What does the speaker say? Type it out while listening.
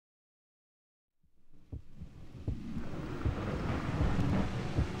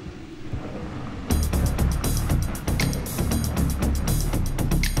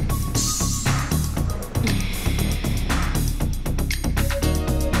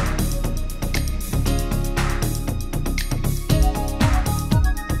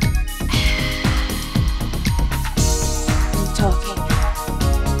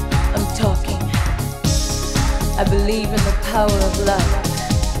believe in the power of love.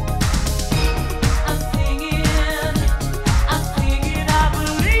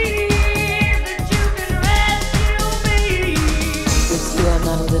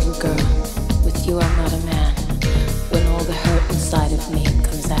 Little girl, with you I'm not a man. When all the hurt inside of me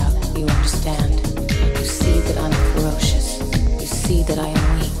comes out, you understand. You see that I'm ferocious. You see that I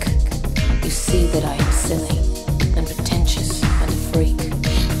am weak. You see that I am silly and pretentious and a freak.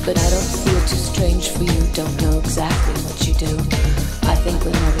 But I don't feel too strange for you, don't know exactly what you do. I think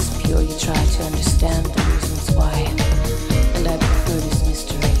when I was pure you tried to understand the reasons why. And I prefer this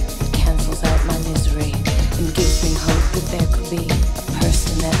mystery. It cancels out my misery and gives me hope that there could be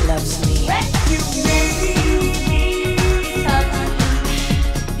person that loves me. Rescue me.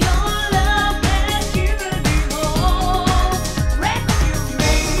 Your love has given me hope. Rescue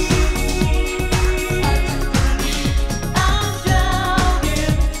me. I'm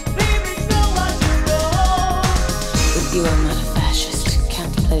drowning, baby, so I should know. With you I'm not a fascist,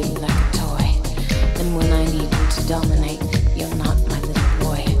 can't play you like a toy. And when I need you to dominate, you're not my little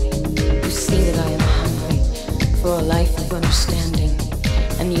boy. You see that I am hungry for a life of understanding.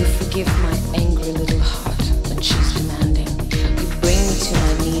 And you forgive my angry little heart when she's demanding. You bring me to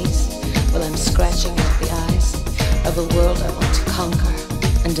my knees while I'm scratching at the eyes of a world I want to conquer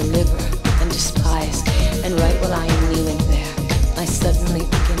and deliver and despise. And right while I am kneeling there, I suddenly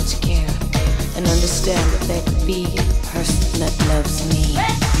begin to care and understand that there could be a person that loves me.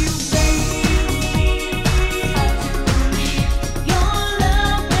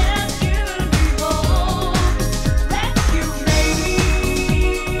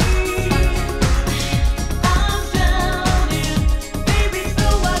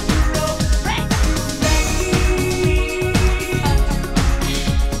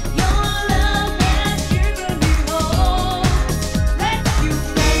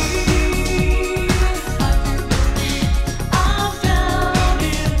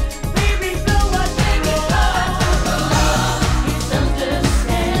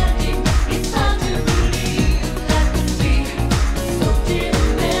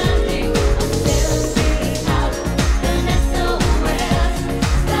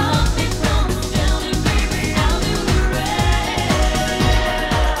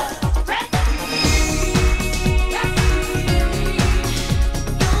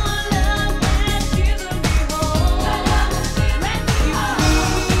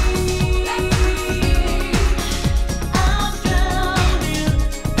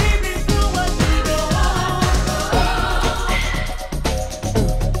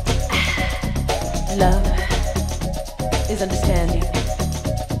 Love is understanding.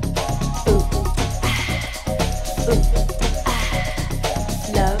 Ooh. Ooh.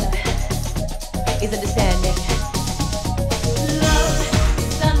 Love is understanding. Love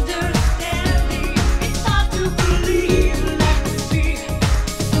is understanding. It's hard to believe that we see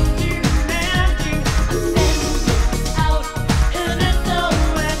so demanding. I'm standing out in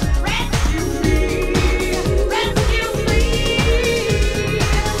SOS. Rescue me. Rescue me.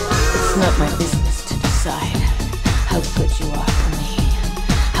 It's not my business how good you are for me,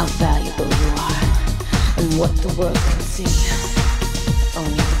 how valuable you are, and what the world can see.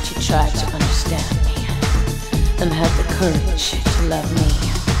 Only that you try to understand me and have the courage to love me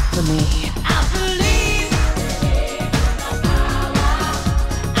for me.